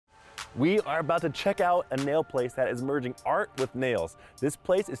We are about to check out a nail place that is merging art with nails. This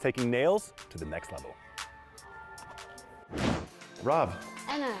place is taking nails to the next level. Rob.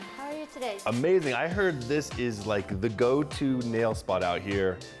 Anna, how are you today? Amazing. I heard this is like the go-to nail spot out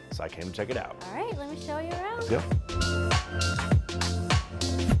here, so I came to check it out. All right, let me show you around. Let's go.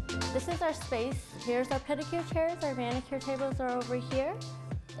 This is our space. Here's our pedicure chairs. Our manicure tables are over here.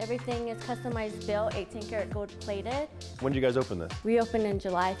 Everything is customized built, 18 karat gold plated. When did you guys open this? We opened in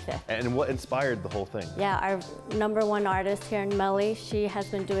July 5th. And what inspired the whole thing? Yeah, our #1 artist here in Melly, she has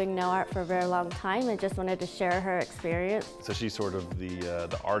been doing nail art for a very long time and just wanted to share her experience. So she's sort of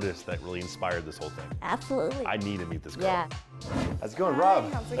the artist that really inspired this whole thing. Absolutely. I need to meet this girl. Yeah. How's it going, Hi,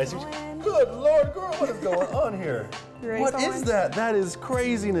 Rob? how's it Nice going? to meet you. Good Lord, girl, what is going on here? What is that? That is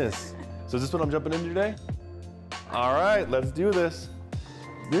craziness. So is this what I'm jumping into today? All right, let's do this.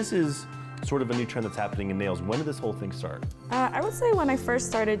 This is sort of a new trend that's happening in nails. When did this whole thing start? I would say when I first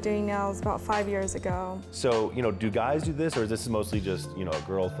started doing nails about 5 years ago. So, do guys do this, or is this mostly just, a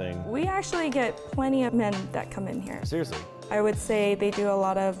girl thing? We actually get plenty of men that come in here. Seriously? I would say they do a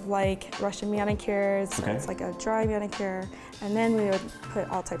lot of like Russian manicures. Okay. It's like a dry manicure, and then we would put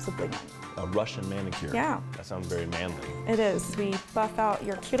all types of bling on. A Russian manicure? Yeah. That sounds very manly. It is. We buff out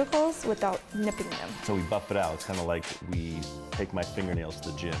your cuticles without nipping them. So we buff it out. It's kind of like we take my fingernails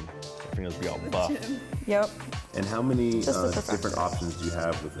to the gym. My fingernails be all buff. Yep. And how many Just different options do you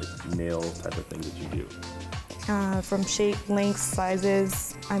have with like nail type of thing that you do? From shape, lengths,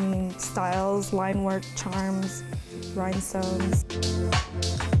 sizes, styles, line work, charms, rhinestones.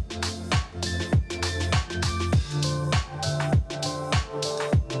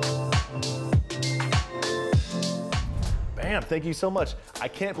 Bam, thank you so much. I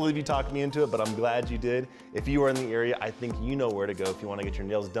can't believe you talked me into it, but I'm glad you did. If you are in the area, I think you know where to go if you want to get your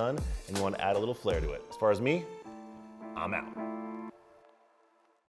nails done and you want to add a little flair to it. As far as me, I'm out.